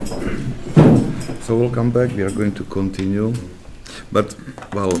So welcome back. We are going to continue. But,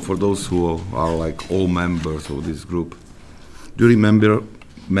 well, for those who are like all members of this group, do you remember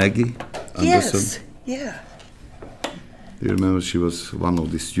Maggie Anderson? Yes, yeah. Do you remember she was one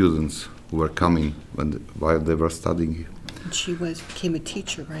of the students who were coming while they were studying here? She became a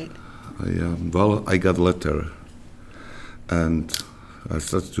teacher, right? Well, I got a letter, and I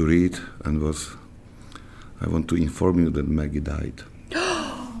started to read, and I want to inform you that Maggie died. Oh.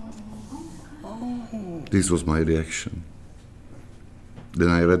 This was my reaction. Then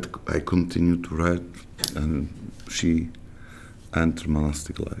I continued to read, and she entered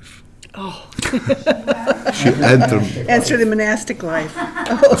monastic life. Oh. She Entered the monastic life.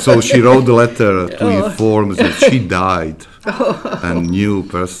 Oh. So she wrote the letter to inform that she died, and new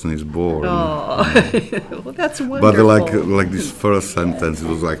person is born. Oh, well, that's wonderful. But like this first sentence, it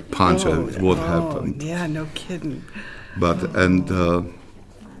was like punch. What happened? Yeah, no kidding. But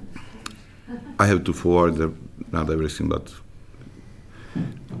I have to forward not everything,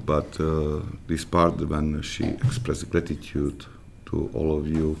 but this part when she expressed gratitude to all of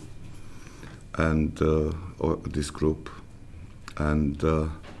you and this group, and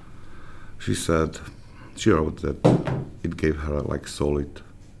she wrote that it gave her like solid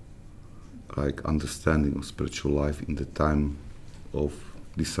understanding of spiritual life in the time of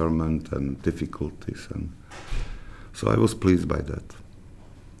discernment and difficulties, and so I was pleased by that.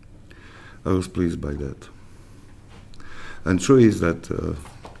 And true is that,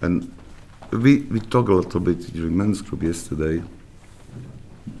 and we talked a little bit during men's group yesterday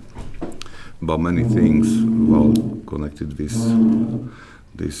about many things, well, connected with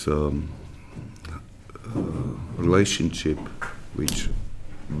this relationship which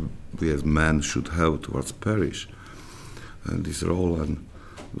we as men should have towards parish, and this role, and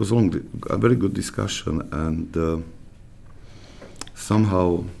it was a very good discussion, and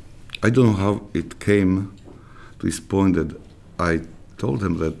somehow, I don't know how it came to this point that I told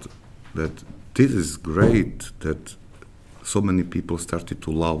them that this is great that so many people started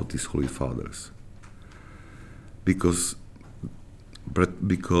to love these Holy Fathers. Because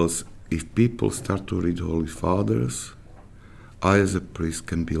if people start to read Holy Fathers, I as a priest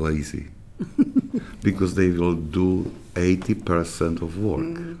can be lazy. Because they will do 80% of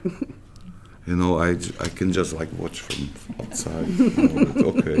work. You know, I can just like watch from outside.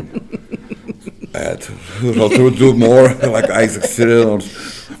 Okay. Add, to do more, like Isaac Cyril or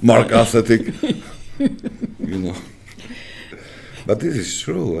Mark Ascetic. You know. But this is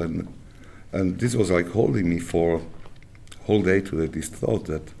true, and this was like holding me for whole day today, this thought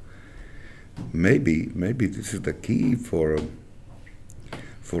that maybe this is the key for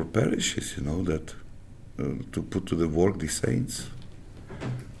parishes, you know, that to put to the work the saints.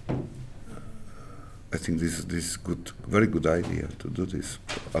 I think this is good, very good idea to do this.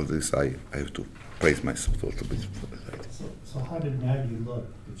 At least I have to praise myself a little bit for that idea. So how did Maggie look?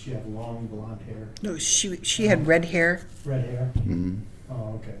 Did she have long blonde hair? No, she had red hair. Red hair? Mm-hmm.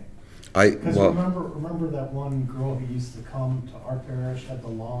 Oh, okay. Because remember that one girl who used to come to our parish, had the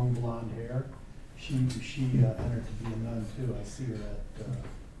long blonde hair? She entered to be a nun too. I see her at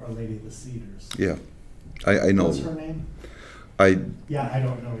Our Lady of the Cedars. Yeah, I know. What's her name? I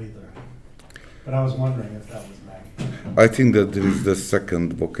don't know either. But I was wondering if that was Maggie. I think that there is the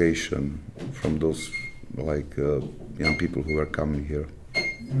second vocation from those young people who are coming here.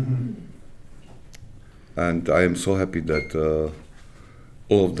 Mm-hmm. And I am so happy that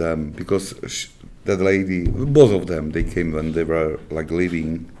all of them, because that lady, both of them, they came when they were like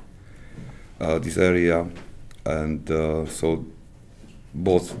leaving this area, and so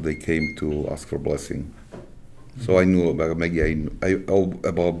both they came to ask for blessing. Mm-hmm. So I knew about Maggie, I know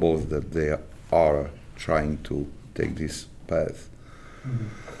about both that they are trying to take this path.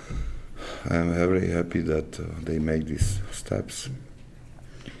 Mm-hmm. I'm very happy that they made these steps.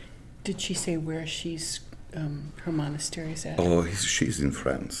 Did she say where her monastery is at? Oh, she's in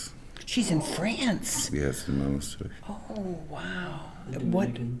France. She's in France? Yes, in monastery. Oh, wow.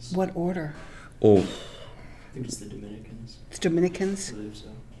 What order? Oh. I think it's the Dominicans. It's Dominicans? I believe so.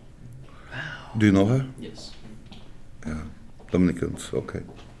 Wow. Do you know her? Yes. Yeah, Dominicans, okay.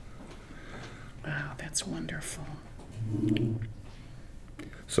 Wow, that's wonderful.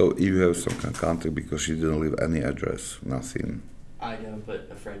 So you have some kind of contact because she didn't leave any address, nothing. I don't, but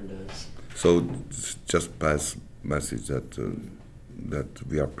a friend does. So just pass message that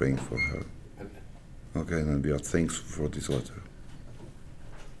we are praying for her. Okay, and we are thankful for this letter.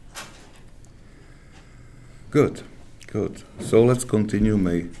 Good. So let's continue.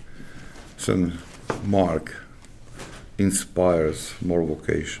 May St. Mark inspires more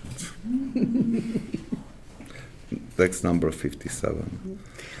vocations. text number 57.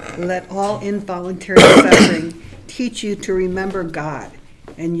 Let all involuntary suffering teach you to remember God,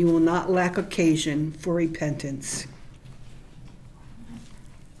 and you will not lack occasion for repentance.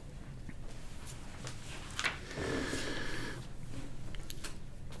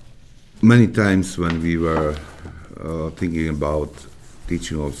 Many times when we were thinking about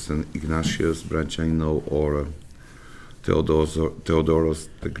teaching of St. Ignatius Branchino or Theodoros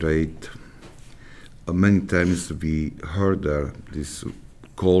the Great, many times we heard this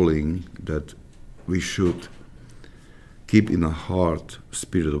calling that we should keep in our heart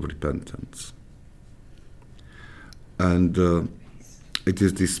spirit of repentance. And it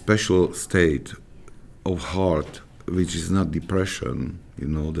is this special state of heart which is not depression,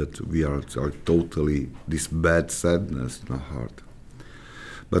 that we are totally this bad sadness in our heart,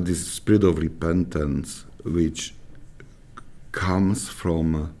 but this spirit of repentance which comes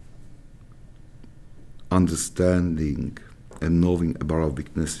from understanding and knowing about our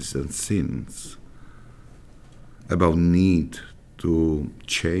weaknesses and sins, about need to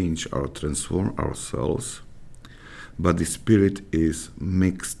change or transform ourselves, but the spirit is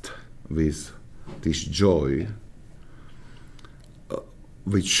mixed with this joy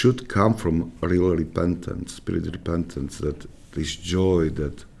which should come from real repentance, spirit repentance, that this joy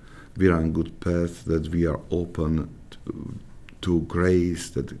that we are on good path, that we are open to grace,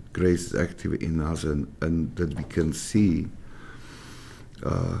 that grace is active in us, and that we can see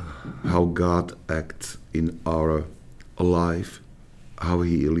how God acts in our life, how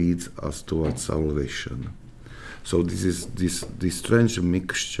He leads us towards salvation. So this is this strange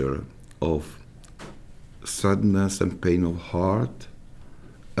mixture of sadness and pain of heart,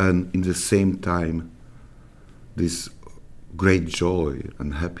 and in the same time this great joy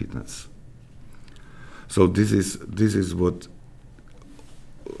and happiness. So this is what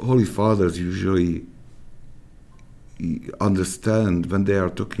Holy Fathers usually understand when they are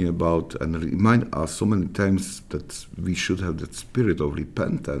talking about and remind us so many times that we should have that spirit of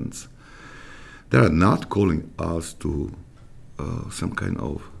repentance. They are not calling us to some kind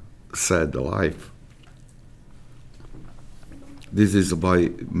of sad life. This is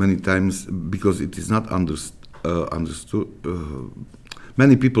why many times, because it is not understood,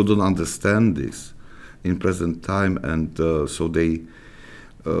 many people don't understand this in present time, and so they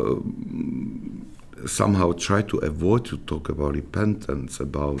somehow try to avoid to talk about repentance,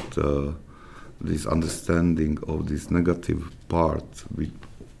 about this understanding of this negative part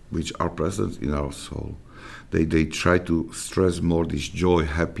which are present in our soul. They try to stress more this joy,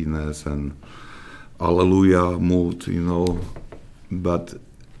 happiness, and Alleluia mood, but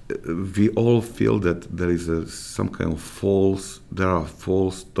we all feel that there is some kind of there are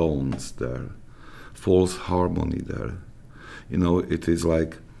false tones there, false harmony there. It is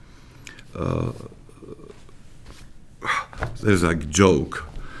like, there's a joke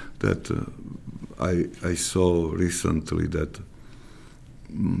that I saw recently, that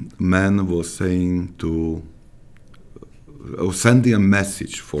man was saying sending a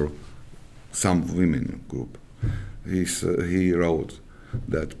message for some women group. He wrote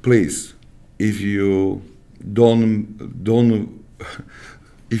that, please, if you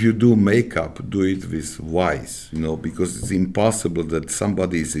if you do makeup, do it with wise, because it's impossible that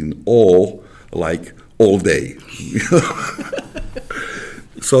somebody is in awe like all day.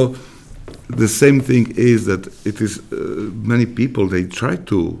 So the same thing is that it is many people, they try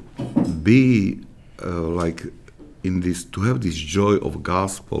to be like in this, to have this joy of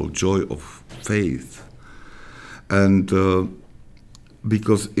gospel, joy of faith, and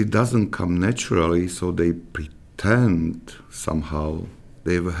because it doesn't come naturally, so they pretend somehow.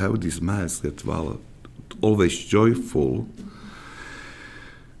 They have this mask that, always joyful,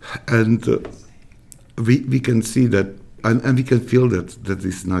 and we can see that, and we can feel that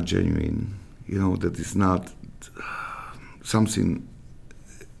is not genuine. That is not something.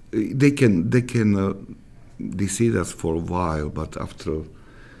 They can deceive us for a while, but after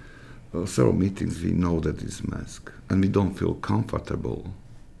several meetings, we know that it's mask, and we don't feel comfortable,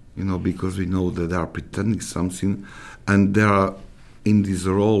 because we know that they are pretending something, and they are in this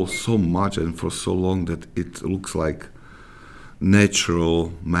role so much and for so long that it looks like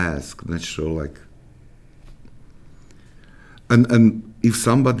natural mask, natural like. And if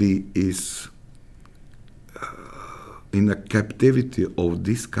somebody is in a captivity of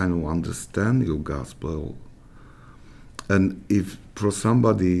this kind of understanding of gospel, and if for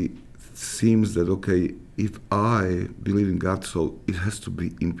somebody seems that, okay, if I believe in God, so it has to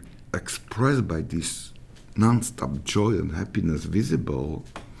be expressed by this non-stop joy and happiness visible.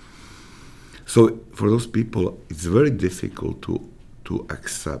 So for those people, it's very difficult to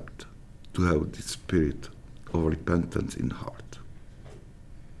accept, to have this spirit of repentance in heart.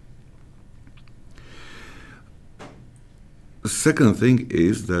 The second thing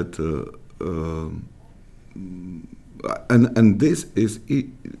is that, and this is,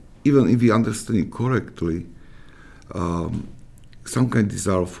 even if we understand it correctly, some kind of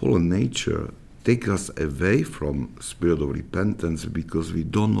desire of fallen nature take us away from spirit of repentance because we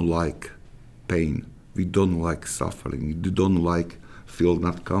don't like pain, we don't like suffering, we don't like feel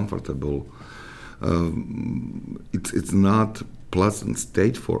not comfortable. It's not pleasant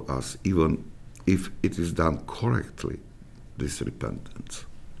state for us, even if it is done correctly, this repentance.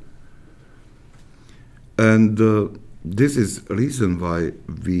 And this is reason why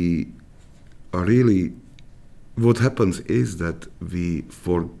we are really, what happens is that we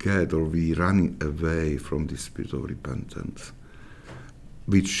forget or we running away from the spirit of repentance,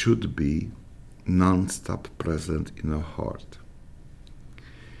 which should be non-stop present in our heart.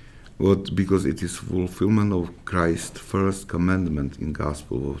 Because it is fulfillment of Christ's first commandment in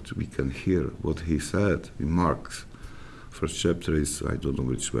Gospel, what we can hear, what he said in Mark's first chapter is, I don't know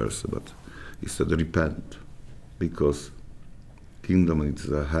which verse, but he said, repent, because kingdom is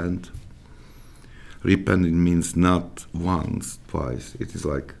at hand. Repenting means not once, twice. It is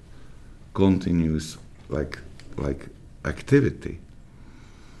like continuous, like activity,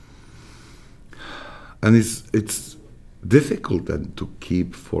 and it's difficult then to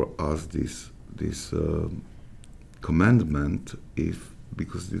keep for us this commandment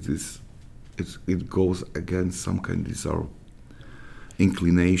because it goes against some kind of our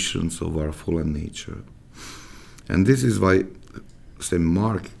inclinations of our fallen nature, and this is why Saint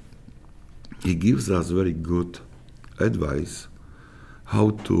Mark, he gives us very good advice how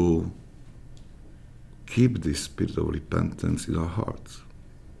to keep this spirit of repentance in our hearts.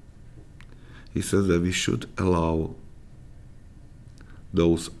 He says that we should allow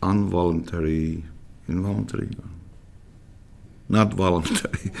those involuntary, not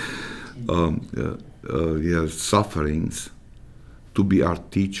voluntary, sufferings to be our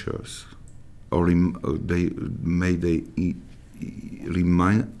teachers, or they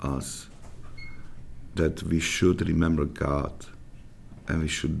remind us that we should remember God and we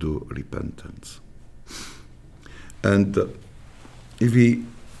should do repentance. And if we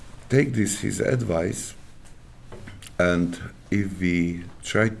take his advice, and if we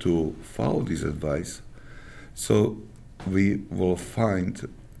try to follow this advice, so we will find,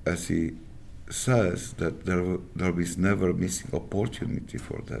 as he says, that there is never missing opportunity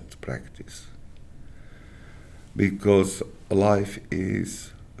for that practice. Because life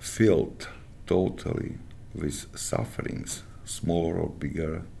is filled totally with sufferings, smaller or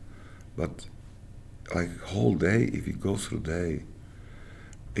bigger, but like whole day, if you go through day,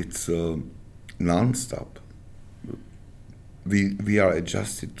 it's non-stop. We are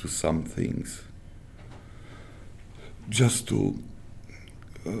adjusted to some things. Just to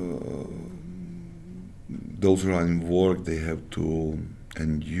those who are in work, they have to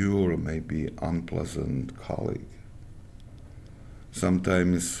endure maybe unpleasant colleague.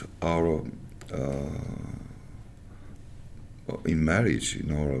 Sometimes our in marriage,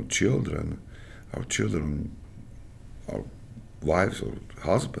 our children, our wives or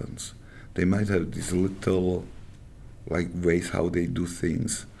husbands, they might have these little ways how they do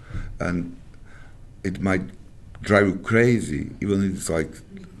things, and it might drive you crazy, even if it's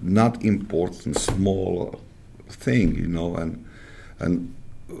not important, small thing, and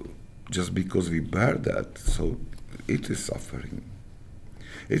just because we bear that, so it is suffering.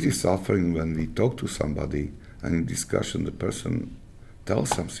 It is suffering when we talk to somebody and in discussion the person tells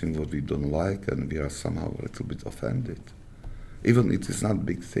something what we don't like and we are somehow a little bit offended. Even it is not a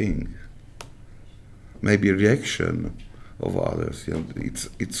big thing. Maybe a reaction of others.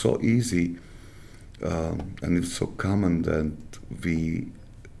 It's so easy and it's so common that we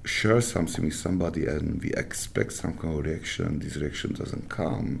share something with somebody and we expect some kind of reaction. This reaction doesn't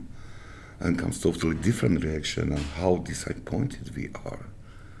come, and comes totally different reaction, and how disappointed we are,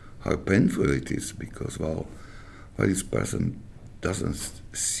 how painful it is, because why this person doesn't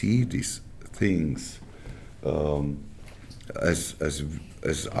see these things as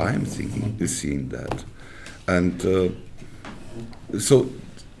I'm seeing that, and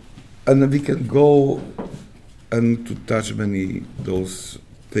and we can go and to touch many those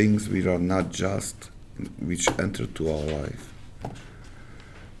things which are not just, which enter to our life,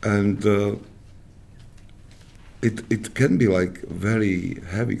 and it can be very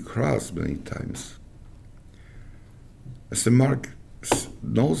heavy cross many times. St. Mark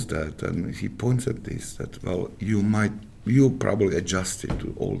knows that, and he points at this, that you probably adjusted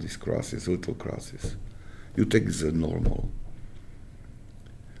to all these crosses, little crosses. You take it as normal.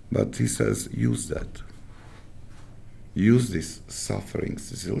 But he says, use that. use these sufferings,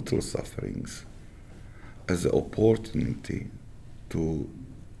 these little sufferings, as an opportunity to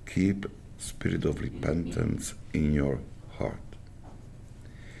keep spirit of repentance in your heart.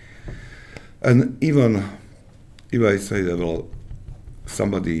 And even if I say that, well,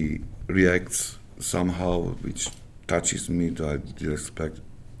 somebody reacts somehow which touches me to I respect,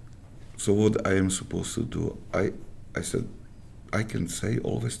 so what I am supposed to do? I said, I can say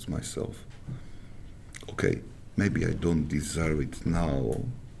always to myself, okay, maybe I don't deserve it now,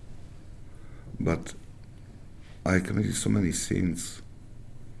 but I committed so many sins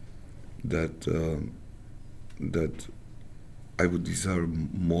that I would deserve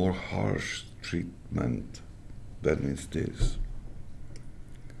more harsh treatment than is this.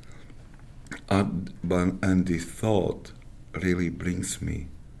 And the thought really brings me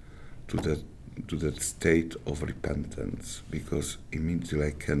to that state of repentance, because immediately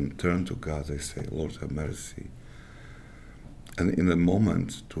I can turn to God. I say, Lord, have mercy. And in a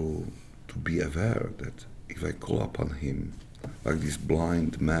moment to be aware that if I call upon Him, like this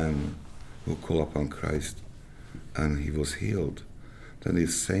blind man who called upon Christ and he was healed, then the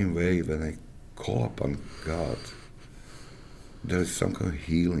same way when I call upon God, there is some kind of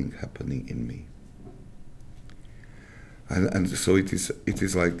healing happening in me. And so it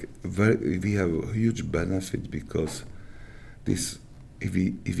is like we have a huge benefit, because this, if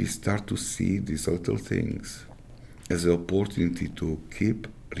we start to see these little things as an opportunity to keep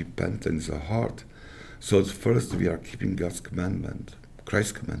repentance in our heart, so at first we are keeping God's commandment,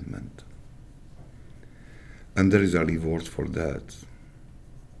 Christ's commandment, and there is a reward for that.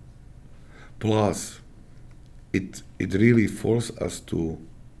 Plus, it really forces us to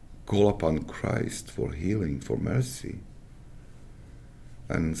call upon Christ for healing, for mercy.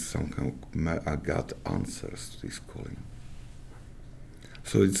 And some kind of God answers to this calling.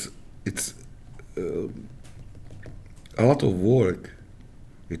 So it's a lot of work.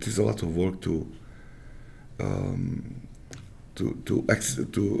 It is a lot of work to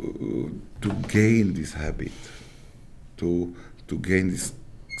gain this habit, to gain this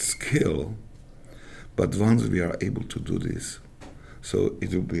skill. But once we are able to do this, so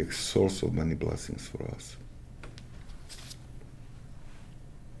it will be a source of many blessings for us.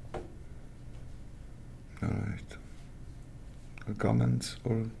 All right. Comments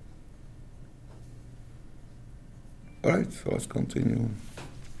or? All right, so let's continue.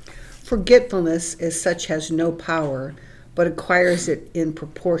 Forgetfulness as such has no power, but acquires it in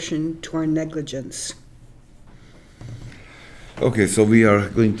proportion to our negligence. Okay, so we are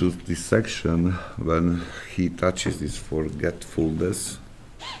going to this section when he touches this forgetfulness,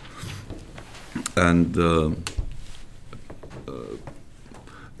 and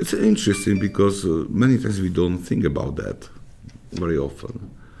it's interesting because many times we don't think about that very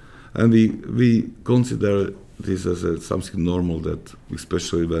often, and we consider this as something normal, that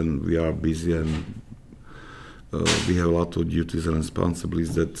especially when we are busy and we have a lot of duties and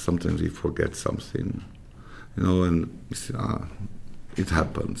responsibilities, that sometimes we forget something, and we say, it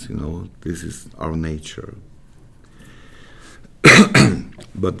happens, this is our nature.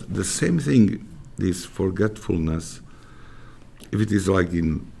 But the same thing, this forgetfulness, if it is like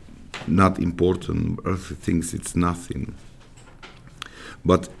in not important earthly things, it's nothing.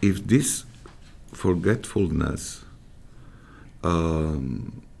 But if this forgetfulness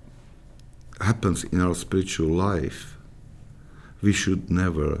happens in our spiritual life, we should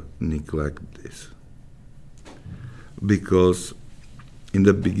never neglect this. Because in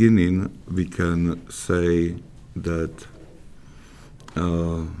the beginning we can say that,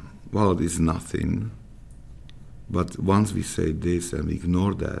 well, it is nothing. But once we say this and we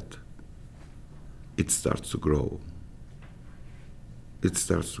ignore that, it starts to grow. It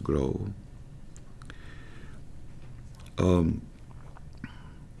starts to grow. A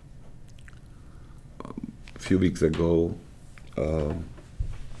few weeks ago,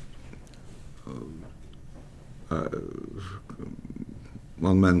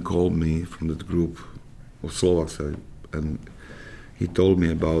 one man called me from that group of Slovaks, and he told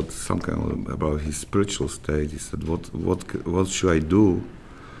me about about his spiritual state. He said, "What should I do?"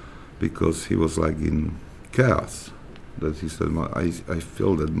 Because he was like in chaos. That he said, "I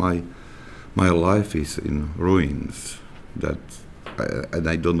feel that my life is in ruins. And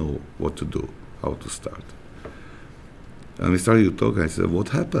I don't know what to do, how to start." And we started to talk. And I said, "What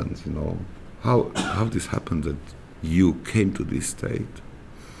happened? How this happened that you came to this state?"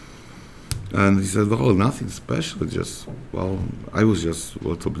 And he said, "Well, nothing special. I was just a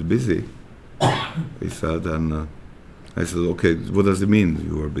little bit busy." He said, and I said, "Okay, what does it mean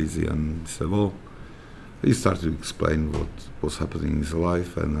you were busy?" And he said, "Well," he started to explain what was happening in his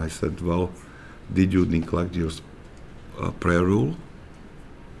life. And I said, "Well, did you neglect your prayer rule?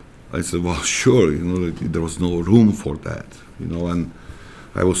 I said, well, sure, there was no room for that, and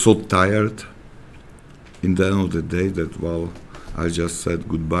I was so tired in the end of the day that, well, I just said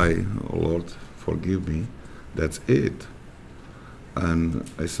goodbye, oh Lord, forgive me, that's it. And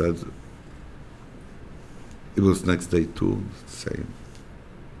I said, it was next day too, same.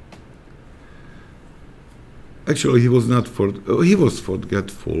 Actually, he was not he was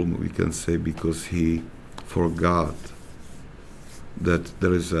forgetful, we can say, because he forgot that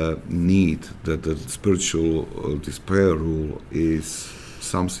there is a need, that the spiritual, this prayer rule is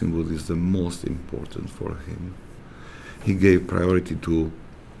something that is the most important for him. He gave priority to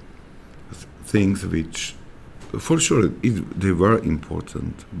things which, for sure, they were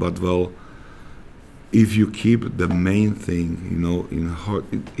important, but well, if you keep the main thing, in heart,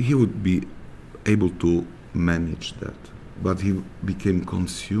 he would be able to manage that. But he became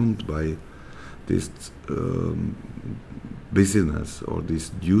consumed by this busyness or these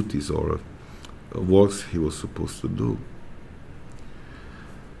duties or works he was supposed to do.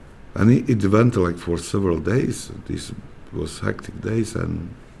 And it went like for several days. This was hectic days,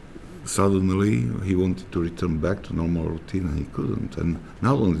 and suddenly he wanted to return back to normal routine, and he couldn't. And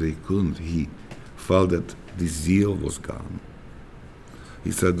not only he couldn't, he felt that the zeal was gone.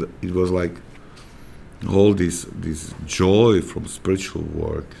 He said it was like all this joy from spiritual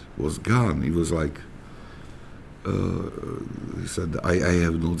work was gone. It was like he said, I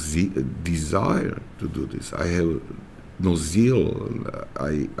have no desire to do this. I have no zeal.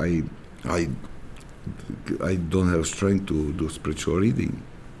 I don't have strength to do spiritual reading,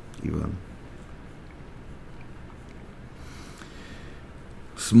 even.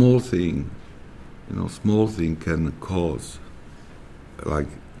 Small thing can cause like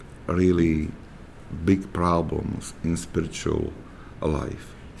really big problems in spiritual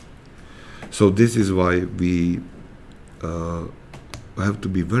life. So this is why we have to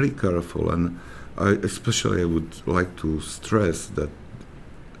be very careful, and I would like to stress that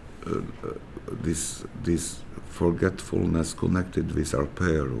this forgetfulness connected with our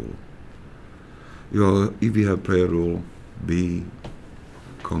prayer rule. If we have prayer rule, be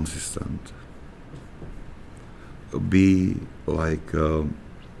consistent. Be like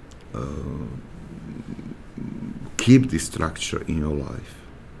keep this structure in your life,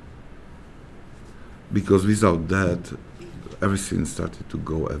 because without that, everything started to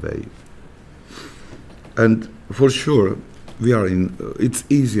go away. And for sure, we are in. It's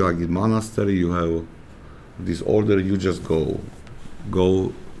easy, like in monastery, you have this order. You just go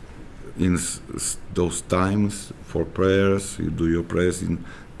in those times for prayers. You do your prayers in.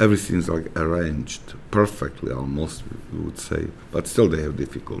 Everything's like arranged perfectly, almost, we would say. But still, they have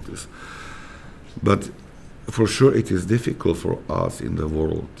difficulties. But for sure, it is difficult for us in the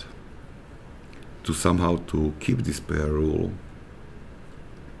world to somehow to keep this prayer rule.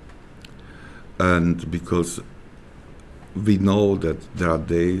 And because we know that there are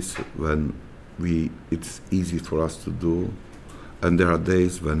days when it's easy for us to do, and there are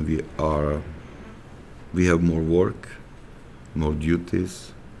days when we have more work, more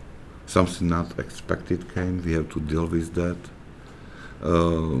duties. Something not expected came, we have to deal with that.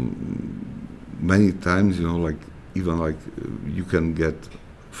 Many times, you can get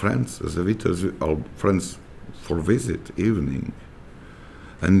friends as a visitors, friends for visit evening,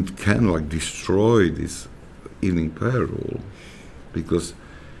 and it can destroy this evening prayer rule, because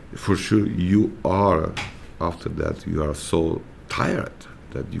for sure you are, after that, you are so tired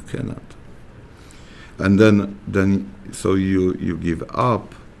that you cannot. And then so you give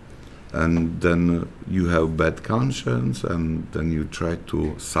up, and then you have bad conscience, and then you try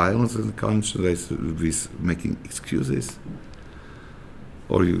to silence the conscience with making excuses,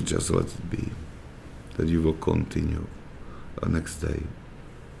 or you just let it be, that you will continue next day.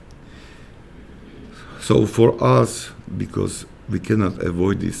 So for us, because we cannot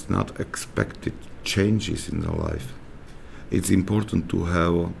avoid these not expected changes in our life, it's important to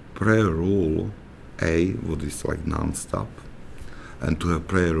have prayer rule A, what is like non-stop, and to have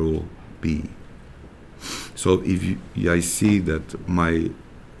prayer rule B. So if I see that my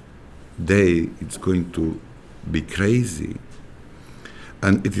day is going to be crazy,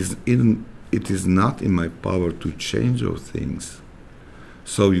 and it is not in my power to change those things,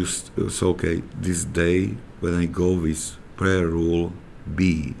 so okay, this day when I go with prayer rule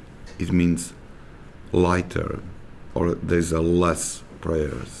B, it means lighter, or there's a less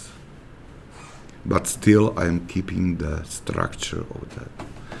prayers, but still I am keeping the structure of that.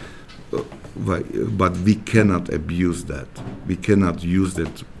 But we cannot abuse that. We cannot use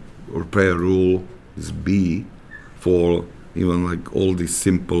that, or prayer rule is B, for even all this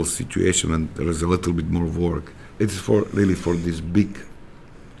simple situation when there is a little bit more work. it's for really for these big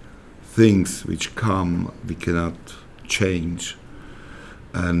things which come, we cannot change,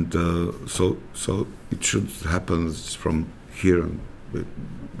 and so it should happen from here a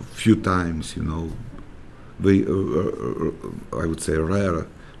few times, we I would say rare,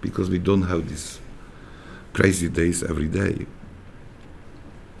 because we don't have these crazy days every day.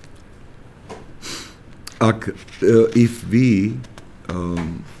 If we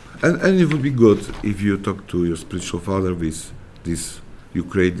and it would be good if you talk to your spiritual father with this, you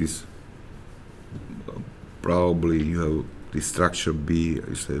create this, probably you have this structure B,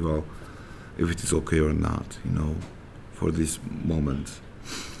 you say, well, if it is okay or not, for this moment.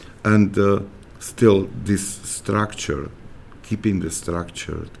 And still this structure, keeping this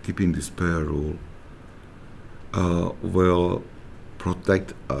prayer rule, will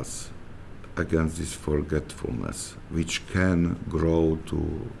protect us against this forgetfulness, which can grow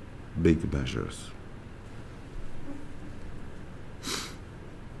to big measures.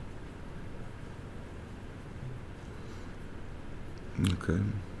 Okay.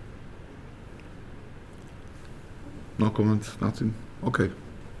 No comments, nothing? Okay.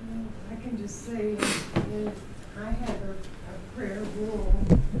 I can just say, I have a prayer rule,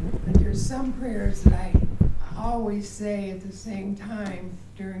 but there's some prayers that I always say at the same time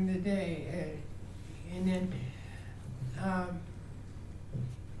during the day, and then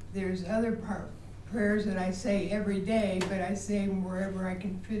there's other prayers that I say every day, but I say them wherever I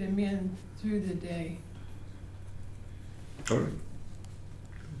can fit them in through the day. All right.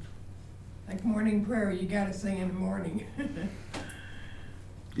 Like morning prayer, you gotta say in the morning.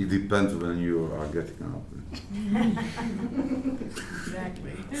 It depends when you are getting up.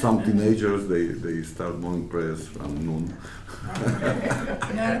 Exactly. Some teenagers, they start morning prayers from noon.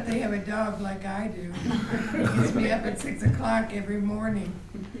 Not if they have a dog like I do. He gets me up at 6 o'clock every morning.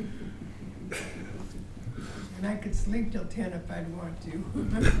 And I could sleep till 10 if I'd want to.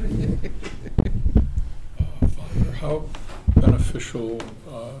 Father, how beneficial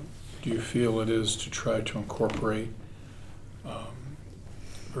do you feel it is to try to incorporate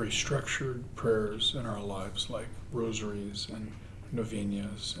very structured prayers in our lives, like rosaries and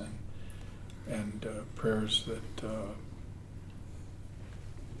novenas and prayers that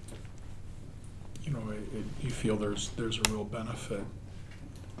you feel there's a real benefit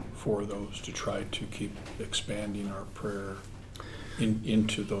for those, to try to keep expanding our prayer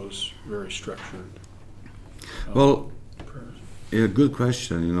into those very structured prayers? Yeah, good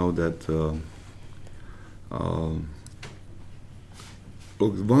question. That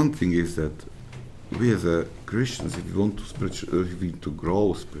look, one thing is that we as Christians, if we want to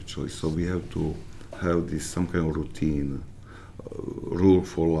grow spiritually, so we have to have this some kind of routine, rule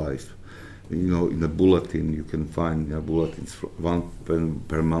for life. In the bulletin, you can find in our bulletins one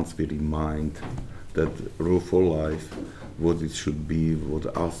per month we remind that rule for life, what it should be,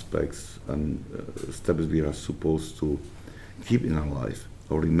 what aspects and steps we are supposed to keep in our life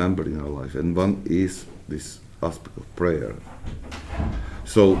or remember in our life. And one is this aspect of prayer.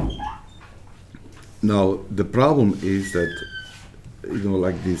 So now the problem is that,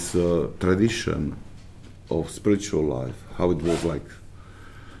 like this tradition of spiritual life, how it was like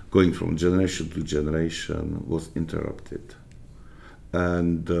going from generation to generation, was interrupted.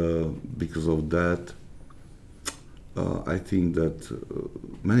 And because of that, I think that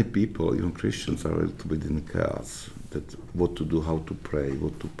many people, even Christians, are a little bit in chaos, that what to do, how to pray,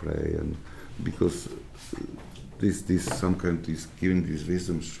 what to pray, and because this some kind of this giving these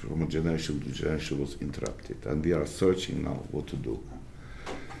wisdoms from a generation to generation was interrupted, and we are searching now what to do.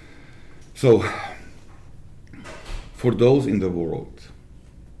 So, for those in the world,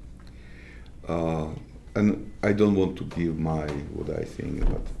 and I don't want to give what I think,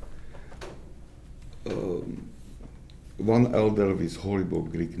 but one elder with horrible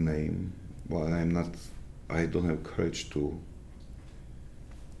Greek name, well, I don't have courage to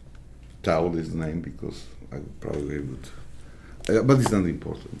tell this name because I probably would, but it's not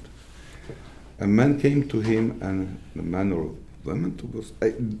important. A man came to him, and the man or woman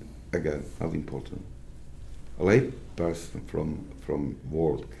again, not important. A lay person from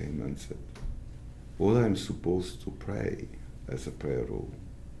world came and said, what I'm supposed to pray as a prayer rule,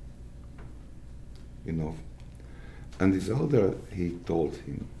 And this elder, he told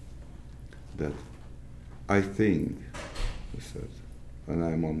him that I think, he said, and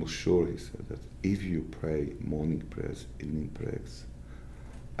I'm almost sure, he said, that if you pray morning prayers, evening prayers,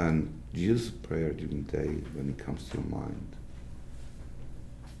 and Jesus' prayer during the day when it comes to your mind,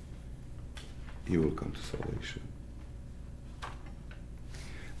 you will come to salvation.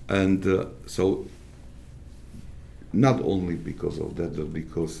 And so not only because of that, but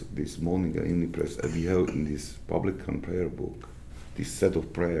because this morning and evening prayers, we have in this publican prayer book, this set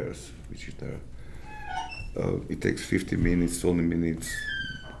of prayers, which is there. It takes 50 minutes, 20 minutes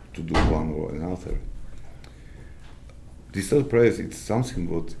to do one or another. This set of prayers, it's something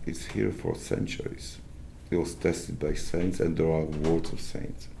what is here for centuries. It was tested by saints, and there are words of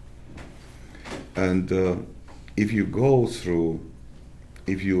saints. And if you go through,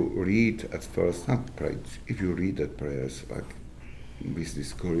 if you read at first, not pray, if you read the prayers like with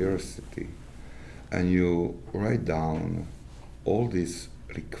this curiosity, and you write down all these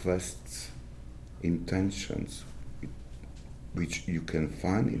requests, intentions, which you can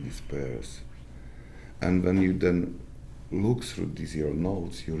find in these prayers, and when you then look through these your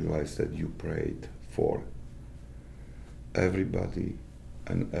notes, you realize that you prayed for everybody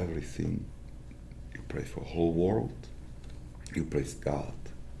and everything. You pray for the whole world. You praise God.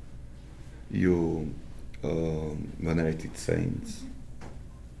 You venerated saints,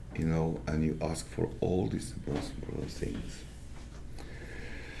 and you ask for all these most important things.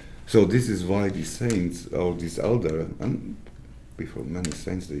 So this is why these saints, or these elder, and before many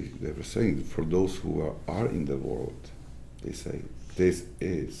saints, they were saying, for those who are in the world, they say, this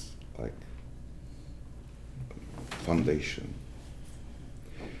is like foundation.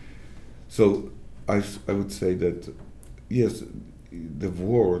 So I would say that, yes, the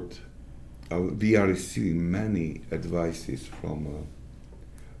world, we are receiving many advices from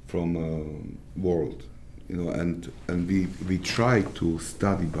world, and we try to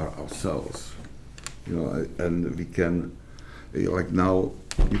study by ourselves, and we can, like now,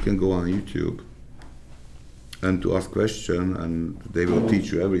 you can go on YouTube and to ask question, and they will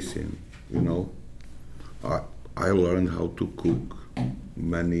teach you everything. I learned how to cook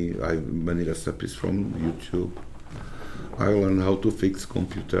many recipes from YouTube. I learned how to fix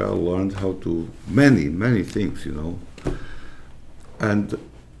computer. I learned how to many things, and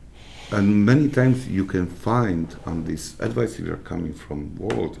many times you can find on this advice that are coming from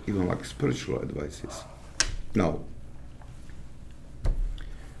world, even like spiritual advices. Now,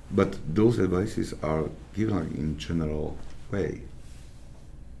 but those advices are given in general way,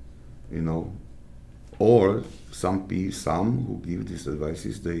 or some who give these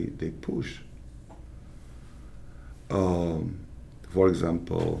advices, they push. For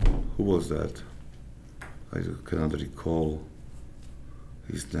example, who was that? I cannot recall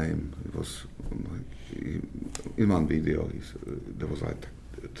his name. It was in one video. There was like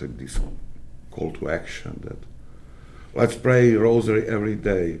this call to action that let's pray rosary every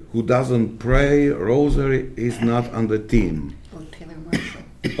day. Who doesn't pray rosary is not on the team. Oh, Taylor Marshall.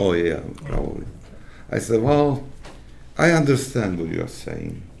 Oh yeah, probably. I said, well, I understand what you are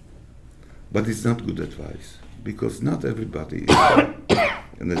saying, but it's not good advice, because not everybody is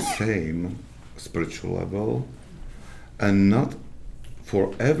in the same spiritual level, and not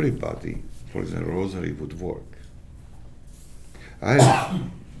for everybody, for example, rosary would work. I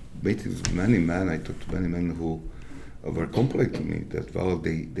met with many men, I talked to many men who were complaining to me that, well,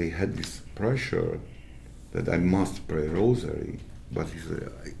 they had this pressure that I must pray rosary, but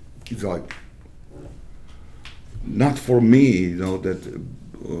it's like, not for me, that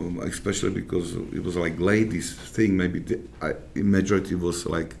especially because it was like ladies thing, maybe the majority was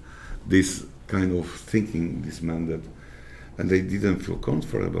like this kind of thinking, this man that, and they didn't feel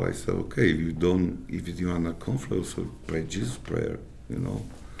comfortable. I said, okay, if you are not comfortable, so pray Jesus prayer,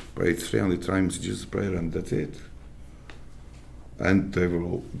 pray 300 times Jesus prayer, and that's it. And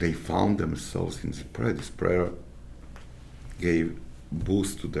they found themselves in the prayer. This prayer gave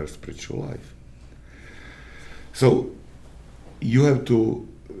boost to their spiritual life. So you have to,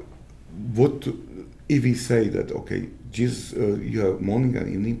 if we say that, okay, Jesus, you have morning and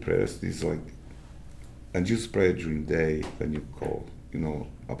evening prayers, this like, and Jesus pray during the day when you call,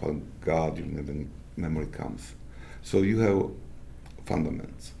 upon God, when memory comes. So you have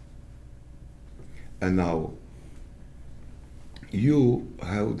fundaments. And now you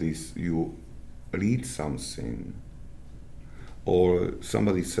have this, you read something, or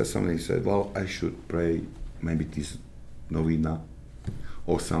somebody says something, said, well, I should pray maybe this novena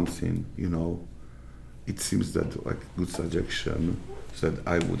or something, It seems that like good suggestion that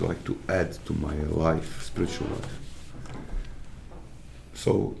I would like to add to my life, spiritual life.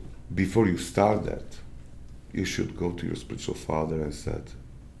 So before you start that, you should go to your spiritual father and said,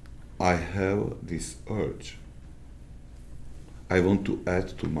 I have this urge. I want to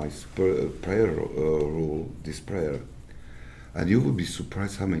add to my prayer rule, this prayer. And you would be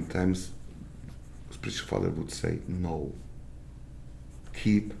surprised how many times spiritual father would say, no,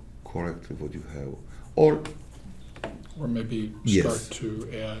 keep correctly what you have. Or maybe yes. start to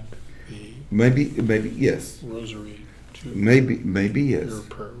add the Maybe yes. rosary to Maybe yes. your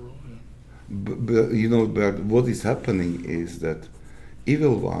prayer rule. Yeah. But what is happening is that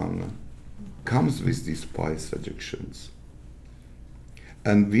evil one comes with these pious suggestions.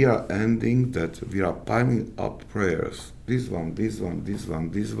 And we are ending that we are piling up prayers. This one,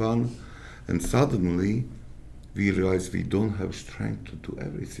 and suddenly we realize we don't have strength to do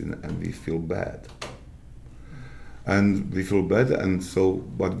everything and we feel bad. And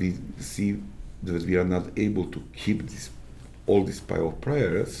but we see that we are not able to keep all this pile of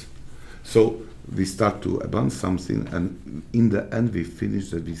prayers. So we start to abandon something, and in the end we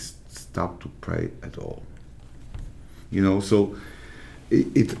finish that we stop to pray at all. So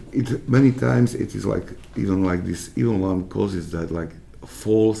it many times it is like even like this evil one causes that like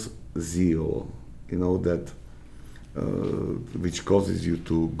false zeal, that which causes you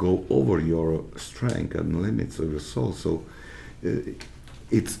to go over your strength and limits of your soul. So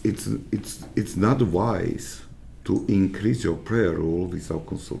it's not wise to increase your prayer rule without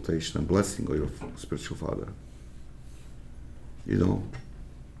consultation and blessing of your spiritual father.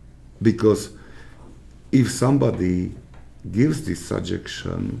 Because if somebody gives this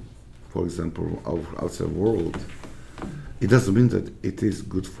suggestion, for example, of outside world, it doesn't mean that it is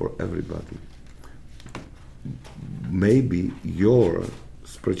good for everybody. Maybe your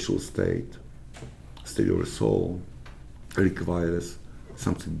spiritual state of your soul requires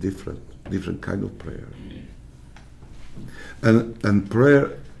something different kind of prayer. And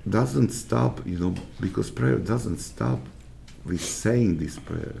prayer doesn't stop, because prayer doesn't stop with saying these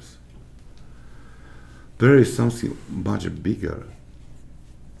prayers. Prayer is something much bigger.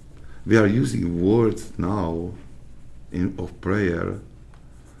 We are using words now of prayer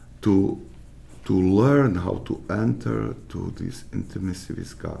to learn how to enter to this intimacy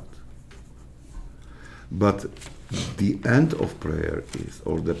with God. But the end of prayer is,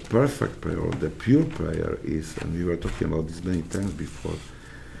 or the perfect prayer, or the pure prayer is, and we were talking about this many times before,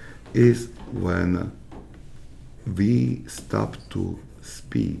 is when we stop to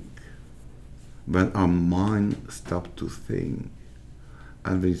speak, when our mind stops to think,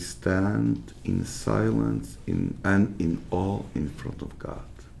 and we stand in silence and in awe in front of God.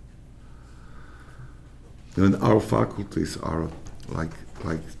 When our faculties are like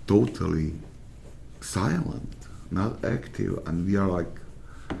totally silent, not active, and we are like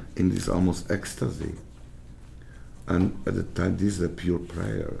in this almost ecstasy. And at the time, this is a pure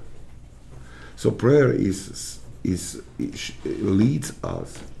prayer. So prayer leads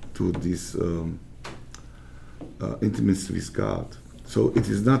us to this intimacy with God. So it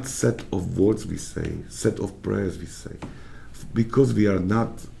is not set of words we say, set of prayers we say, because we are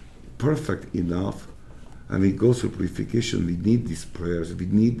not perfect enough, and we go through purification. We need these prayers, we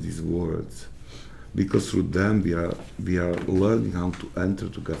need these words, because through them we are learning how to enter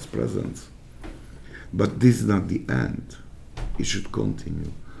to God's presence. But this is not the end. It should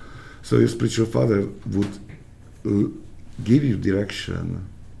continue. So your spiritual father would give you direction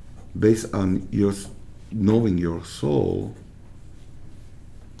based on your knowing your soul,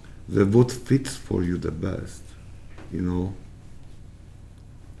 that what fits for you the best, I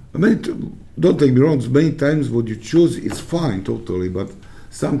mean, don't take me wrong, many times what you choose is fine totally, but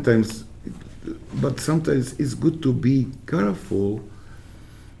sometimes it's good to be careful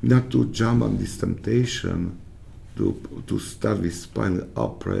not to jump on this temptation to start with piling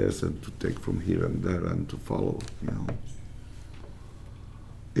up prayers and to take from here and there and to follow,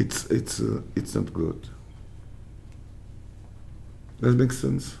 It's not good. That makes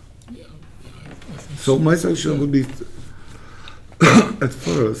sense? Yeah, I think So my suggestion would be, at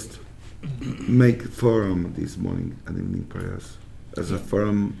first, make firm these morning and evening prayers as a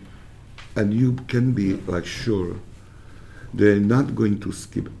firm, and you can be like sure they're not going to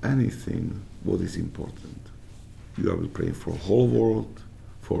skip anything what is important. You are praying for whole world,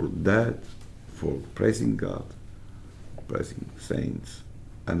 for dead, for praising God, praising saints,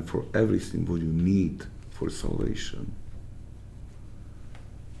 and for everything what you need for salvation.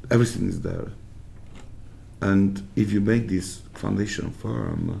 Everything is there. And if you make this foundation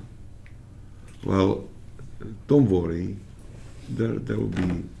firm, well, don't worry, there will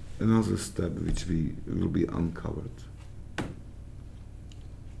be another step which will be uncovered.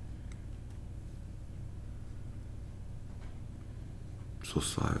 So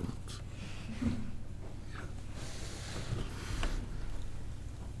silent.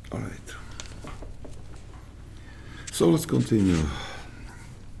 All right. So let's continue.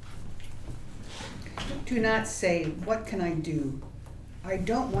 Do not say, "What can I do? I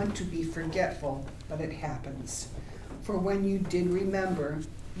don't want to be forgetful," but it happens. For when you did remember,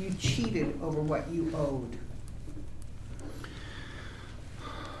 you cheated over what you owed.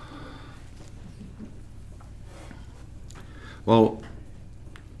 Well,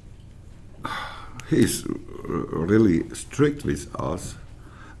 he's really strict with us,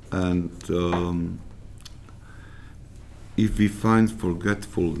 and if we find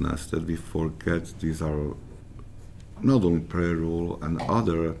forgetfulness, that we forget these are not only prayer rule and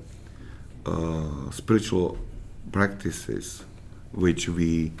other spiritual practices which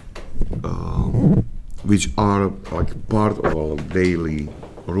are like part of our daily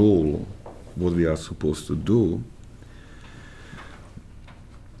rule, what we are supposed to do.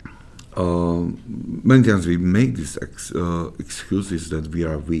 Many times we make these excuses that we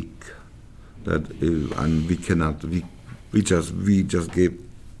are weak, that and we cannot. We just gave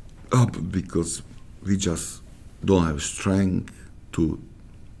up because we just don't have strength to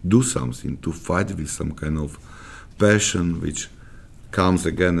do something, to fight with some kind of passion which comes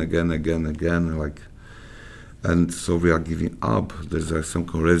again, like, and so we are giving up. There's some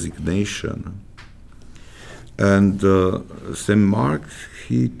kind of resignation. And St. Mark,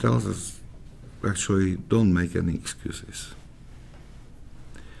 he tells us, actually, don't make any excuses.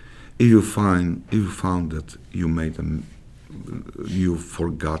 If you found that you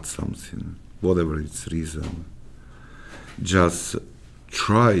forgot something, whatever its reason, just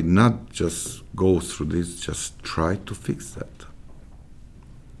try, not just go through this, just try to fix that.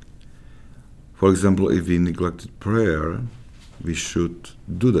 For example, if we neglected prayer, we should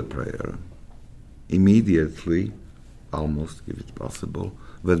do the prayer immediately, almost if it's possible,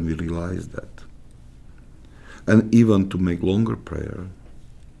 when we realize that. And even to make longer prayer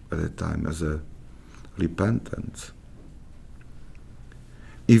at a time as a repentance.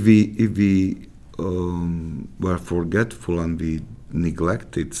 If we were forgetful and we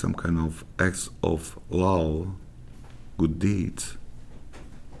neglected some kind of acts of love, good deeds,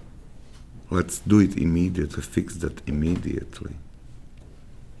 let's do it immediately, fix that immediately.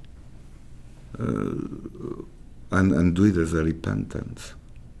 And do it as a repentance.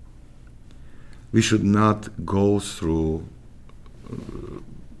 We should not go through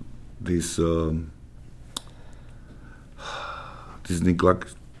this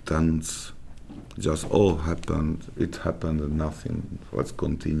neglectance, just it happened and nothing, let's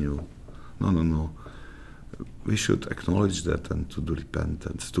continue. No. We should acknowledge that and to do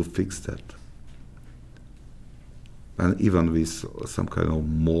repentance, to fix that. And even with some kind of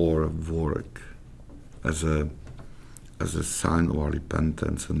more work as a sign of our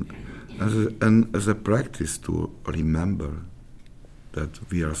repentance and as a practice to remember that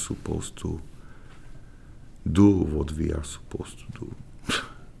we are supposed to do what we are supposed to do.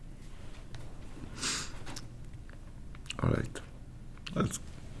 All right. If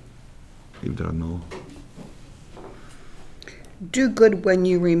there are no. Do good when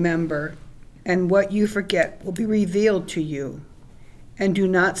you remember, and what you forget will be revealed to you. And do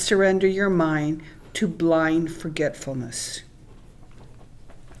not surrender your mind to blind forgetfulness.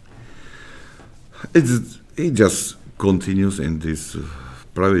 He just continues in this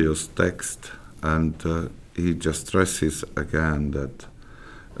previous text, and he just stresses again that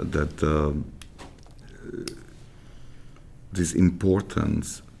this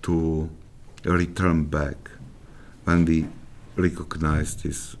importance to return back when we recognize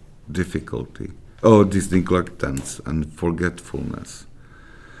this difficulty, this neglectance and forgetfulness.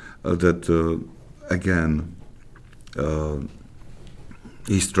 Again,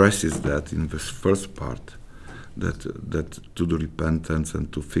 he stresses that in this first part, that to do repentance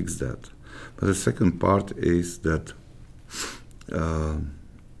and to fix that. But the second part is that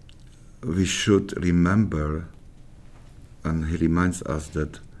we should remember, and he reminds us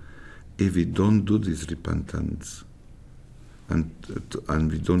that if we don't do this repentance and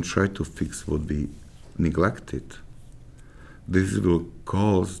we don't try to fix what we neglected, this will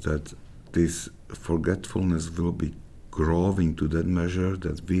cause that this forgetfulness will be growing to that measure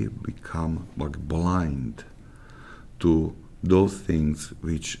that we become like blind to those things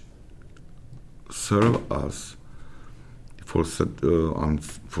which serve us for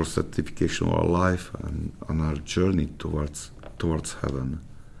sanctification of our life and on our journey towards heaven.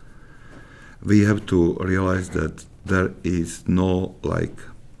 We have to realize that there is no like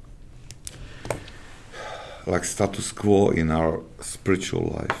status quo in our spiritual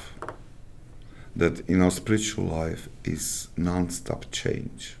life. That in our spiritual life is non-stop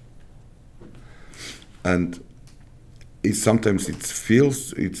change. And sometimes it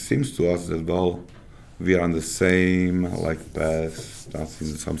seems to us that, well, we are on the same path,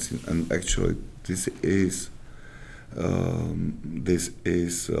 something, and actually this is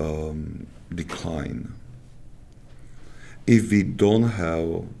decline. If we don't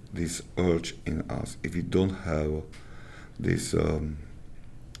have this urge in us, if we don't have this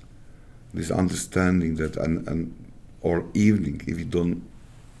understanding that, and or evening, if you don't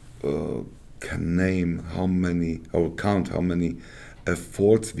can name how many, or count how many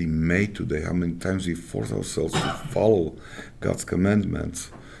efforts we made today, how many times we force ourselves to follow God's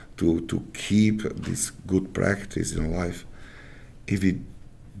commandments, to keep this good practice in life. If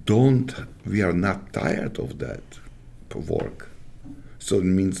we are not tired of that work, so it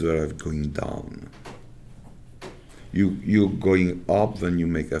means we are going down. You're going up when you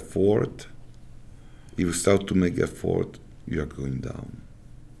make effort. If you start to make effort, you are going down.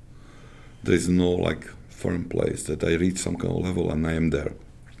 There is no like firm place that I reach some kind of level and I am there.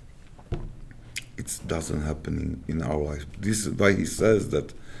 It doesn't happen in our life. This is why he says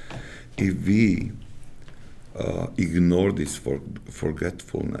that if we ignore this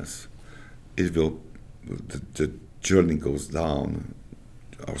forgetfulness, it will, the journey goes down.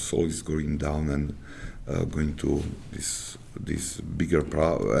 Our soul is going down and going to this bigger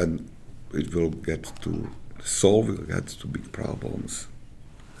problem, and it will get to, the soul will get to big problems.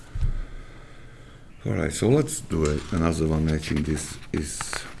 All right, so let's do it. Another one, I think this is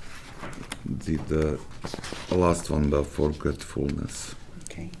the last one, the forgetfulness.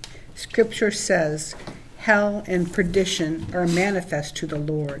 Okay. Scripture says, hell and perdition are manifest to the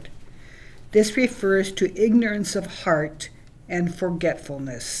Lord. This refers to ignorance of heart and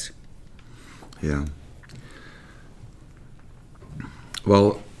forgetfulness. Yeah.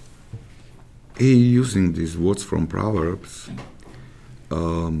 Well, he using these words from Proverbs,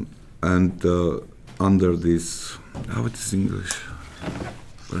 and under this, how it is English?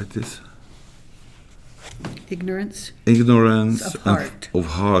 What it is? Ignorance Ignorance of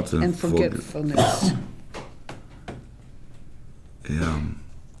heart and and forgetfulness. Yeah.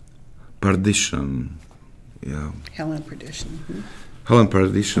 Perdition. Yeah. Hell and perdition. Mm-hmm. Hell and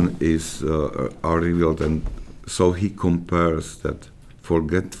perdition are revealed, and so he compares that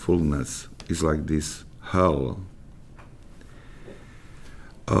forgetfulness is like this hell.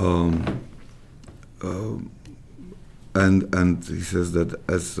 And he says that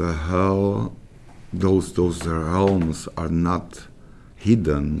as a hell, those realms are not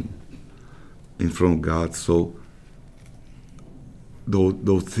hidden in front of God. So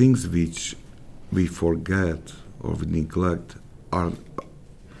those things which we forget or we neglect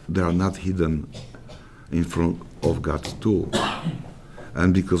they are not hidden in front of God too.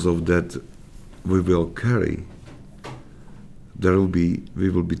 And because of that, we will carry. We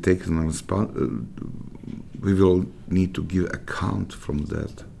will be taken we will need to give account from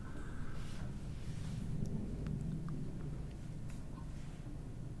that.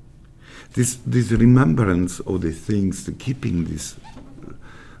 This remembrance of the things, the keeping these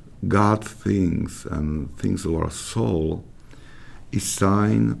God things and things of our soul, is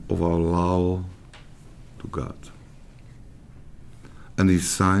sign of our love to God, and is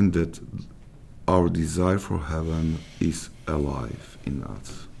sign that our desire for heaven is alive in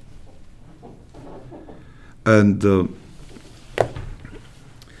us. And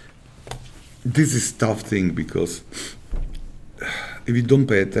this is tough thing, because if we don't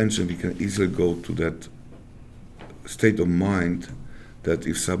pay attention, we can easily go to that state of mind that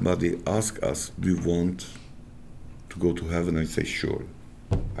if somebody asks us, do you want to go to heaven? I say, sure,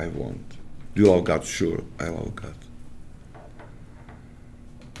 I want. Do you love God? Sure, I love God.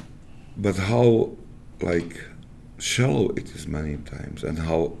 But how shallow it is many times, and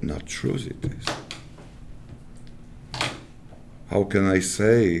how not true it is. How can I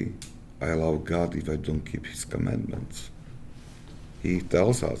say I love God if I don't keep His commandments? He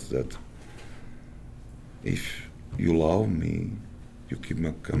tells us that if you love me, you keep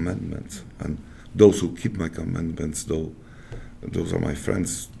my commandments. And those who keep my commandments, those are my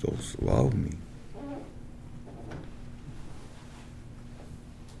friends, those who love me.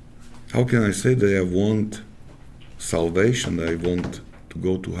 How can I say that I want salvation, that I want to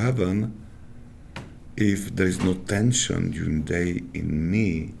go to heaven, if there is no tension during the day in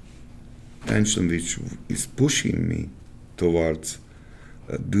me, tension which is pushing me towards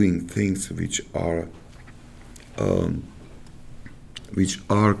doing things which are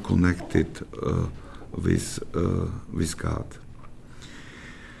connected with God.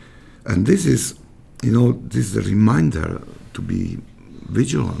 And this is a reminder to be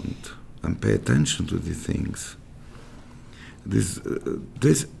vigilant and pay attention to the things. This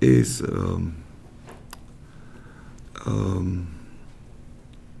is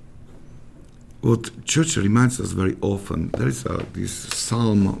what church reminds us very often. There is this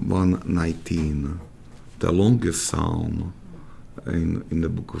Psalm 119, the longest psalm in the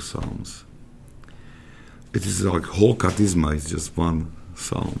book of Psalms. It is like whole Katizma is just one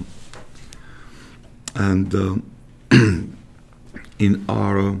psalm. And in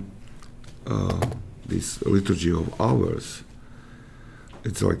our this liturgy of hours,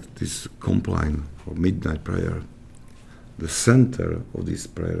 it's like this compline for midnight prayer. The center of this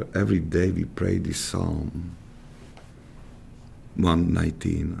prayer, every day we pray this Psalm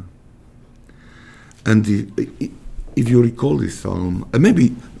 119. And if you recall this Psalm, and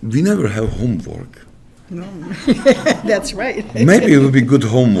maybe we never have homework. No. That's right. Maybe it will be good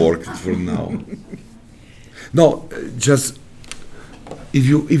homework for now. No, just if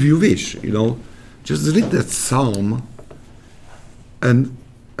you wish, just read that Psalm and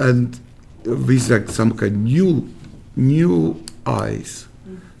with like some kind new eyes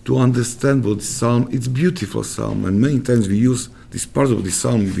to understand what Psalm. It's beautiful Psalm, and many times we use this part of the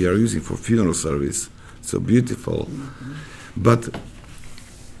Psalm we are using for funeral service. So beautiful, but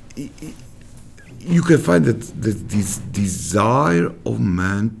you can find that this desire of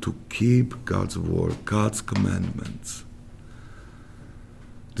man to keep God's word, God's commandments.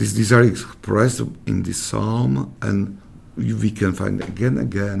 This desire expressed in this Psalm, and we can find again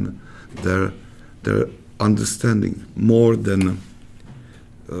and again their understanding more than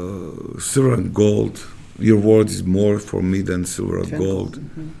silver and gold. Your word is more for me than silver and gold.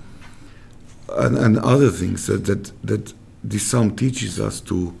 Mm-hmm. And other things that this Psalm teaches us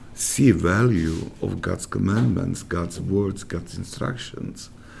to see value of God's commandments, God's words, God's instructions.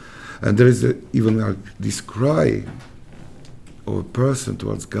 And there is even like this cry of a person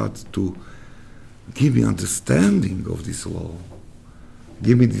towards God to give me understanding of this law.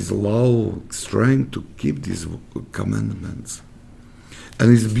 Give me this law, strength to keep these commandments.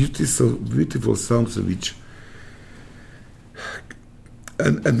 And it's beautiful Psalms which,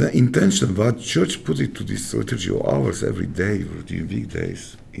 and the intention what church put it to this liturgy of hours every day or during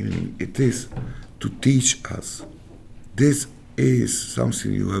weekdays, evening, it is to teach us. This is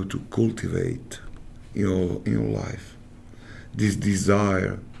something you have to cultivate in your life. This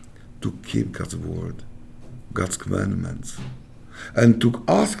desire to keep God's word, God's commandments, and to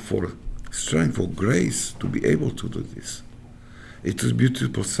ask for strength, for grace to be able to do this. It is a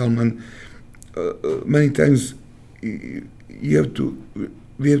beautiful psalm, and many times we have to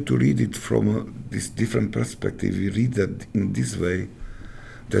read it from this different perspective. We read that in this way,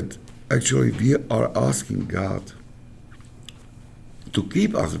 that actually we are asking God to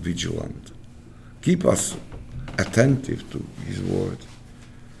keep us vigilant, keep us attentive to His word.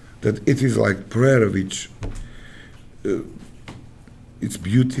 That it is like prayer which it's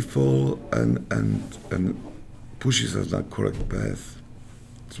beautiful and pushes us on the correct path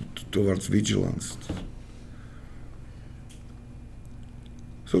towards vigilance.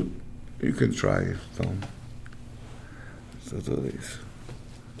 So you can try some. So do this.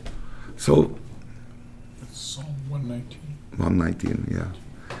 So Psalm 119. 119, yeah.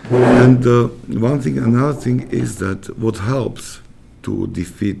 And another thing is that what helps to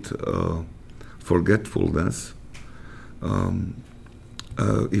defeat forgetfulness,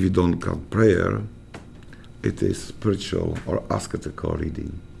 if you don't count prayer, it is spiritual or ascetical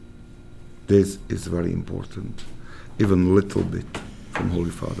reading. This is very important, even a little bit from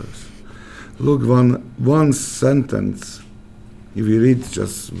Holy Fathers. Look, one sentence, if you read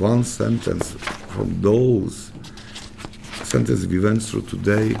just one sentence from those sentences we went through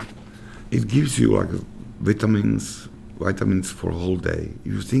today, it gives you like vitamins for a whole day.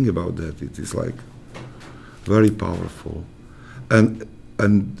 If you think about that, it is like very powerful. And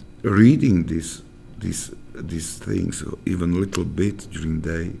reading these things even a little bit during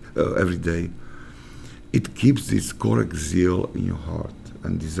day, every day, it keeps this correct zeal in your heart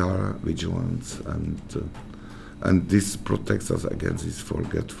and desire, vigilance, and this protects us against this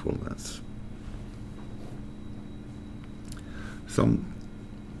forgetfulness. Some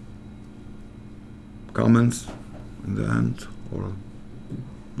comments in the end, or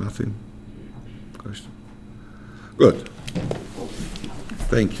nothing? Question? Good.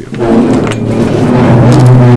 Thank you.